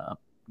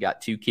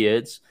got 2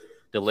 kids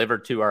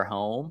delivered to our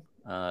home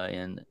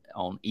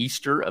on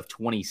Easter of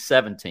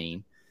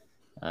 2017,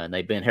 and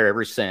they've been here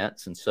ever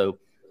since. And so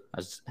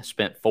I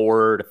spent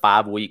 4 to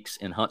 5 weeks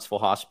in Huntsville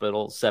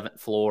Hospital, 7th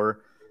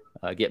floor,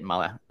 getting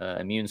my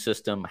immune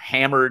system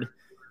hammered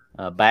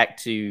back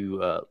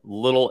to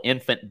little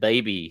infant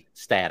baby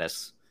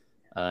status,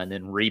 and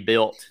then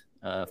rebuilt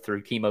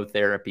through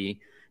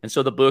chemotherapy. And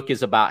so the book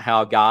is about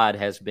how God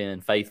has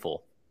been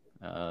faithful,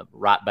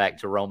 right back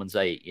to Romans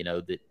 8,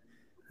 that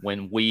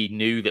when we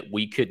knew that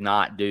we could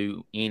not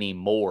do any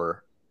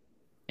more,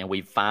 and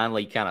we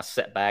finally kind of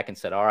sat back and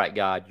said, all right,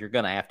 God, you're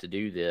going to have to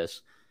do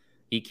this.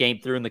 He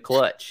came through in the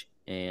clutch,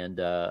 and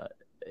I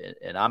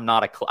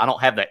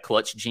don't have that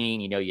clutch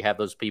gene. You have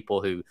those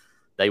people who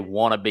they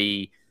want to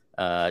be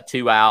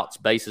 2 outs,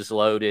 bases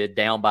loaded,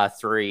 down by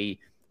 3,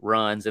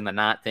 runs in the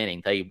 9th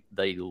inning.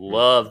 They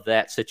love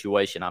that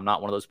situation. I'm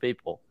not one of those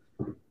people,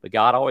 but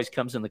God always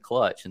comes in the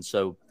clutch. And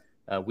so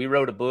we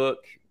wrote a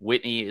book.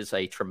 Whitney is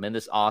a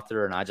tremendous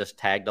author, and I just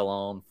tagged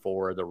along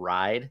for the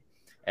ride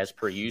as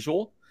per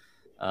usual.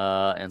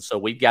 And so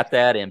we've got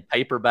that in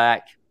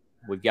paperback.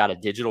 We've got a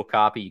digital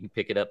copy. You can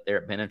pick it up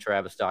there at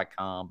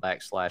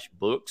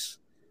benandtravis.com/books.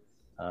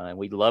 And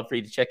we'd love for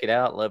you to check it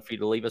out. Love for you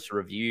to leave us a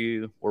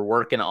review. We're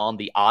working on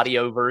the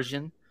audio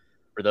version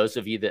for those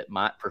of you that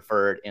might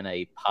prefer it in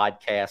a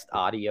podcast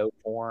audio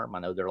form. I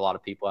know there are a lot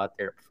of people out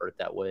there that prefer it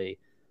that way.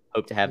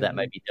 Hope to have that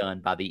maybe done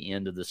by the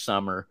end of the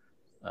summer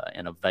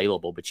and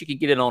available. But you can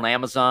get it on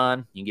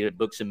Amazon. You can get it at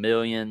Books A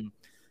Million,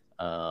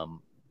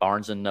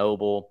 Barnes &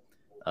 Noble.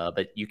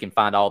 But you can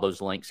find all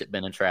those links at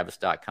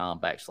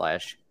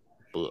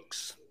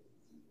benandtravis.com/books.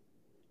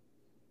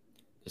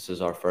 This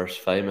is our first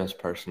famous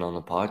person on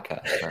the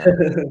podcast.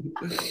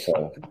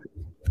 So.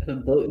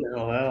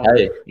 Oh, wow.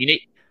 Hey,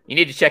 You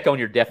need to check on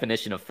your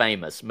definition of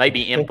famous,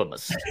 maybe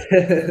infamous.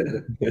 hey,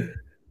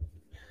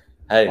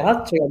 I'll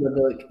have to check out the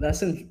book. That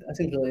seems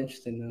really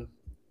interesting, though.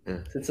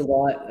 Yeah. It's a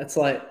lot. It's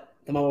like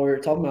the moment we were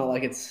talking about,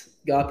 like it's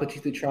God puts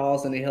you through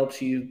trials and He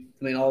helps you.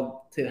 I mean,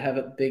 all to have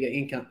a big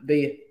income,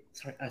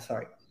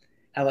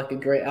 have like a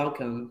great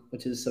outcome,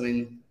 which is, I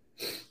mean,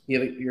 you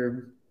have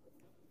your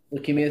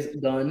leukemia is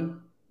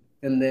done,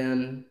 and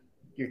then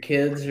your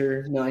kids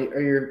are now,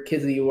 or your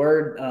kids that you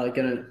were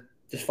gonna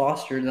just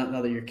foster, not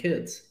now that your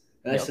kids.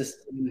 And that's just,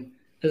 I mean,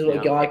 this is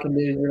what God can do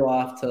in your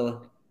life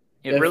to.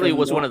 It really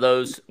was one of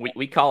those,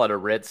 we call it a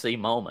Red Sea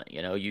moment.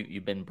 You know,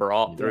 you've been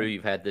brought through,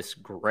 you've had this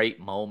great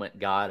moment.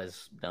 God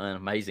has done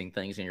amazing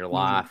things in your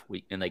life.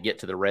 And they get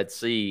to the Red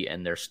Sea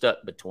and they're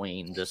stuck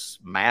between this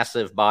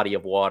massive body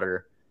of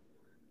water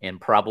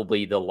and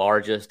probably the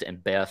largest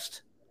and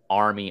best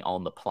army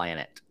on the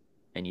planet.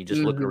 And you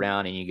just look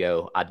around and you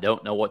go, I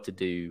don't know what to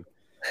do.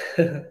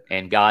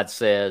 And God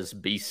says,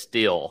 be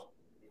still.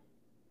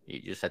 You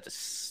just have to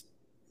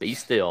be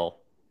still.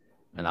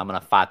 And I'm going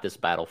to fight this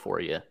battle for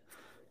you.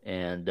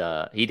 And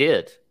He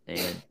did.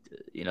 And,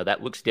 you know,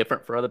 that looks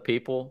different for other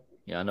people.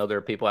 You know, I know there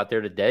are people out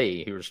there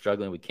today who are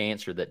struggling with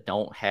cancer that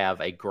don't have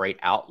a great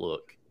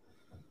outlook.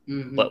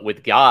 But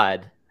with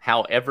God,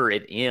 however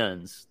it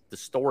ends, the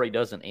story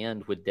doesn't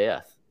end with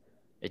death.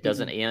 It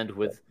doesn't end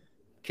with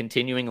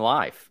continuing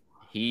life.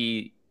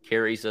 He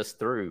carries us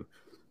through,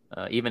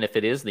 even if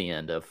it is the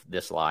end of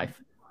this life.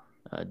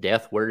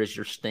 Death, where is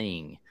your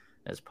sting,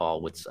 as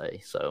Paul would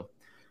say. So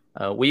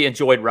we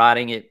enjoyed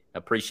writing it. I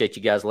appreciate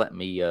you guys letting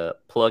me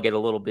plug it a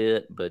little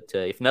bit. But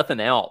if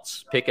nothing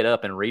else, pick it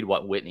up and read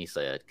what Whitney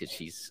said, because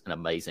she's an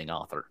amazing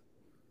author.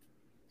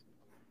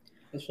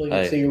 That's really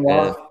good to see your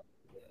wife.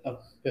 Oh,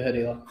 go ahead,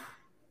 Eli.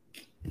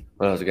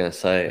 What I was going to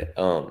say,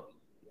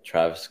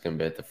 Travis is going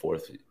to be at the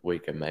 4th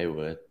week of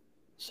Maywood.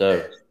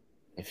 So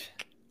if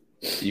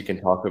you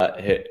can talk about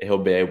it, he'll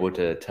be able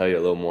to tell you a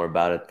little more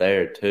about it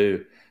there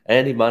too.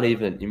 And you might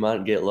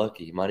get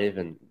lucky. He might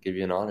even give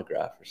you an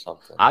autograph or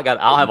something.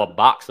 I'll have a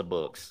box of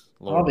books.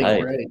 Lord,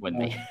 great with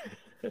me.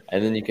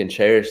 And then you can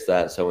cherish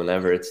that. So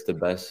whenever it's the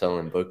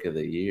best-selling book of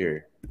the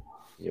year,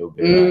 you'll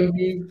be right.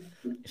 You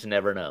just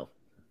never know.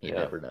 You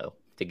never know.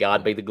 To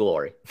God be the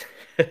glory.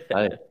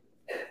 Clay,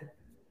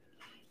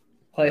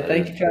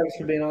 thank you, Travis,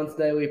 for being on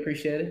today. We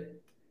appreciate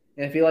it.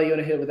 And if you like, you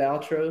want to hit with the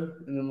outro,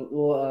 and then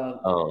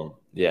we'll.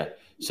 Yeah.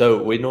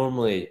 So we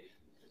normally,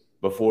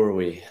 before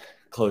we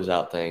close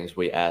out things,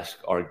 we ask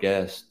our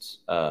guests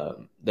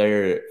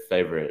their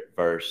favorite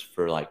verse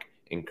for like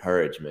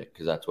encouragement,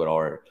 because that's what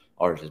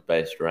ours is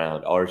based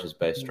around. Ours is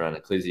based around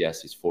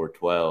Ecclesiastes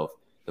 4:12,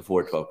 the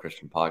 412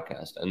 Christian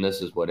Podcast, and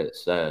this is what it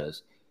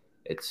says.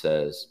 It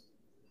says,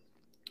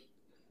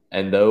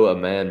 "And though a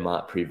man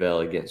might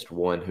prevail against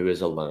one who is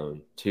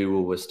alone, two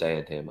will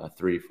withstand him. A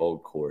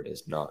threefold cord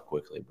is not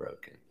quickly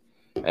broken."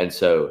 And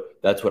so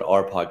that's what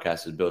our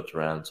podcast is built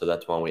around. So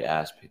that's why we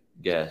ask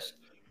guests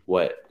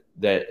what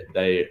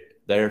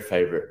their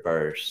favorite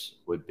verse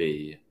would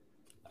be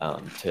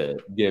to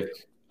give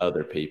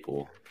other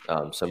people,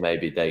 so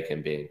maybe they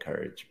can be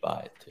encouraged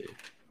by it too.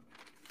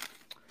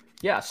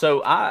 Yeah,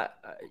 so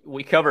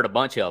we covered a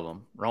bunch of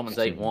them. Romans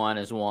 8:1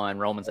 is one.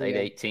 Romans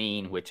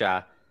 8:18, which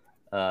I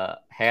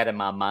had in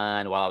my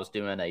mind while I was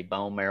doing a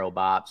bone marrow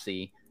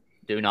biopsy.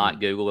 Do not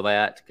Google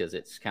that because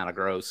it's kind of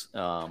gross.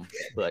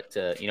 But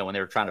when they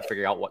were trying to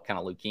figure out what kind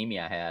of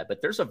leukemia I had.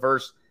 But there's a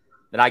verse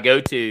that I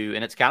go to,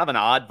 and it's kind of an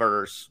odd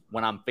verse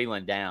when I'm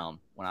feeling down,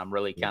 when I'm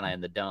really kind of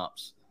in the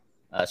dumps,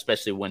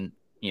 especially when,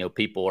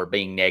 people are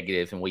being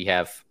negative. And we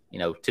have,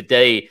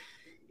 today,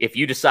 if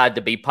you decide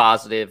to be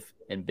positive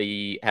and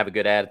have a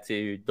good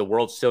attitude, the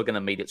world's still going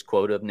to meet its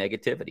quota of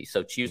negativity.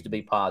 So choose to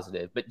be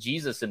positive. But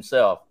Jesus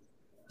himself,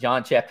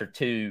 John chapter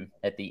 2,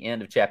 at the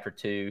end of chapter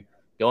 2,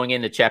 going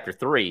into chapter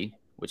 3,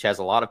 which has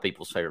a lot of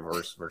people's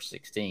favorite verse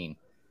 16,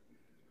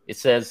 it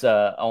says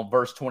on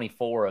verse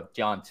 24 of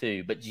John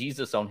 2, "But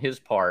Jesus on his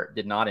part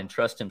did not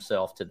entrust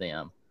himself to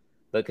them,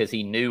 because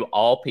he knew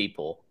all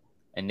people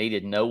and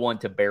needed no one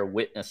to bear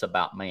witness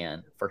about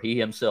man, for he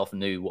himself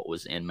knew what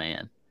was in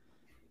man."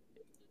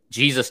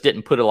 Jesus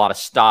didn't put a lot of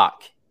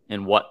stock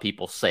in what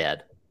people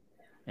said.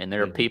 And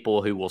there are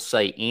people who will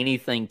say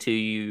anything to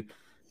you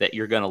that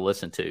you're going to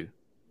listen to.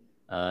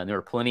 And there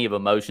are plenty of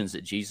emotions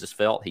that Jesus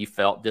felt. He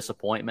felt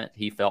disappointment.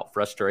 He felt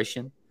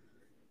frustration.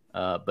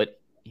 But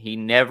he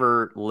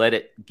never let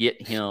it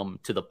get him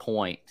to the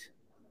point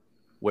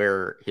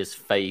where his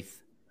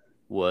faith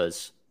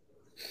was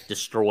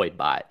destroyed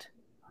by it.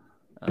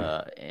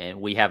 And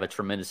we have a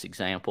tremendous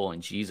example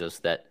in Jesus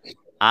that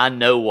I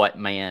know what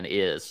man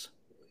is.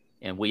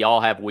 And we all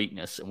have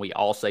weakness, and we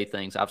all say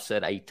things. I've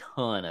said a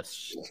ton of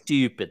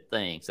stupid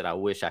things that I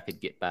wish I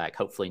could get back.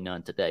 Hopefully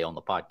none today on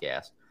the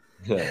podcast.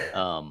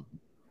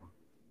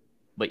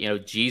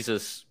 But,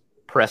 Jesus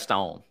pressed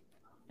on.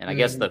 And I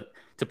guess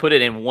to put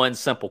it in one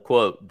simple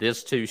quote,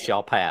 this too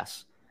shall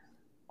pass.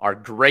 Our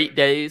great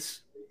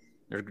days,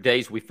 there's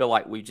days we feel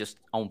like we just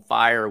on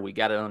fire, we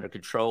got it under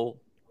control.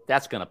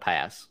 That's going to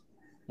pass.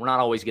 We're not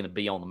always going to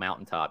be on the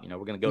mountaintop. We're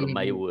going to go to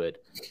Maywood,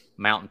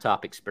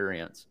 mountaintop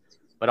experience.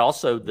 But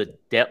also the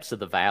depths of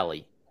the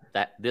valley,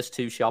 that this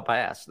too shall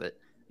pass, that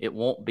it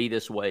won't be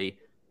this way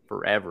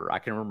forever. I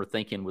can remember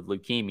thinking with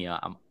leukemia,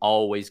 I'm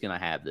always going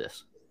to have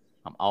this.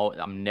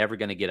 I'm never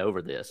going to get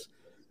over this.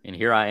 And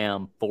here I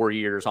am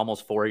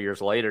almost 4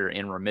 years later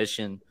in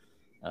remission,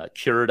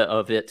 cured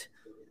of it.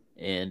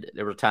 And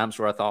there were times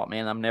where I thought,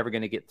 man, I'm never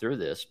going to get through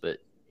this. But,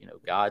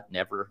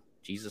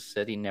 Jesus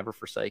said he never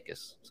forsake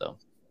us. So,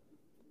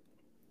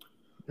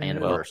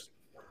 verse.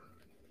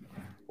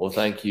 Well,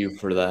 thank you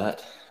for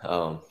that.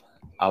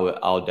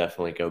 I'll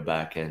definitely go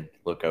back and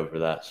look over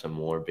that some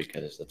more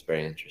because that's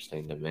very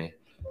interesting to me.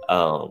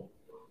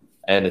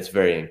 And it's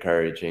very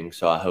encouraging.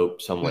 So I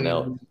hope someone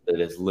else that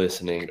is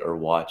listening or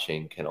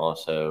watching can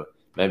also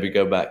maybe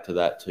go back to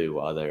that too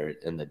while they're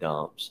in the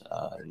dumps,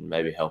 and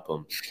maybe help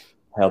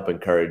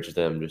encourage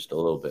them just a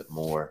little bit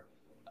more.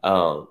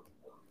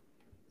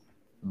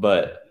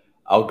 But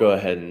I'll go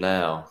ahead and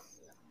now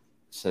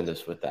send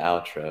us with the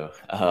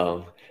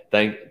outro.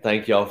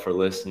 Thank y'all for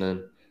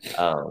listening,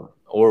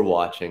 or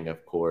watching,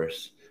 of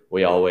course.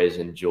 We always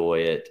enjoy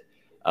it.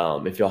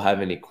 If y'all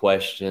have any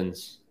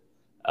questions,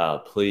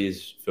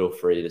 please feel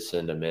free to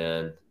send them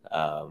in.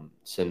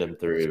 Send them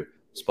through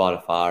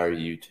Spotify or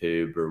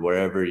YouTube or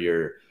wherever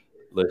you're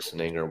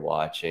listening or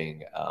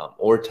watching,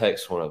 or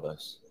text one of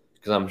us,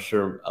 because I'm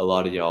sure a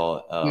lot of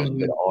y'all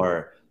that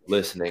are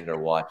listening or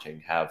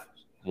watching have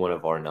one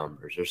of our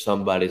numbers or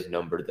somebody's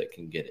number that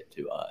can get it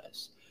to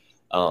us,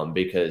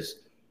 because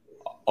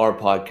our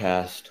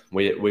podcast,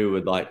 we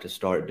would like to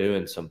start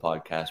doing some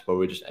podcasts where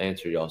we just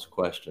answer y'all's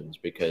questions,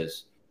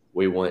 because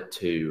we want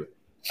to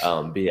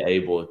be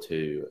able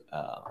to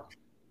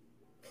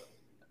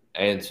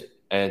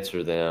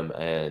answer them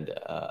and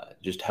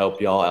just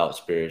help y'all out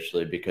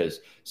spiritually, because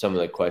some of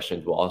the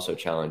questions will also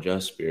challenge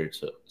us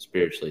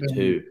spiritually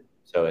too.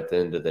 So at the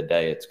end of the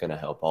day, it's going to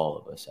help all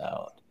of us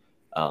out.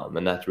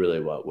 And that's really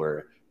what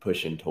we're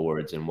pushing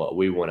towards and what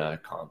we want to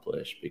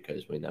accomplish,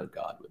 because we know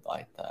God would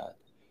like that.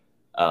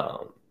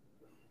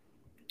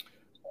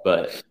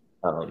 But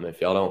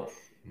if y'all don't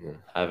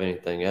have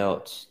anything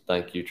else,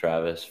 thank you,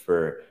 Travis,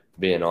 for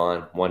being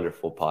on.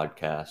 Wonderful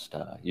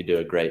podcast. You do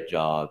a great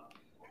job.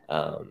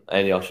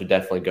 And y'all should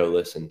definitely go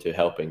listen to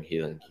Helping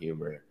Healing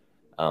Humor,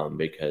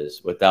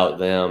 because without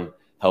them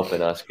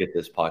helping us get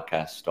this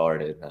podcast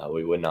started,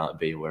 we would not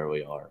be where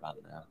we are right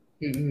now.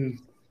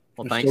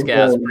 Well, thanks,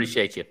 guys.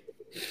 Appreciate you.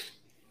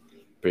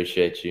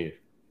 Appreciate you.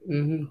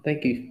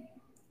 Thank you.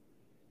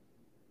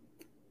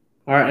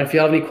 All right. If you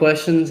have any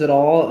questions at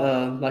all,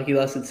 like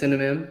Eli said, send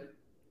them in,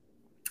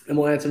 and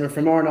we'll answer them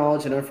from our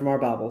knowledge and from our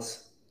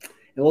Bibles.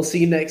 And we'll see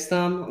you next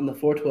time on the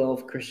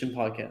 412 Christian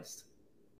Podcast.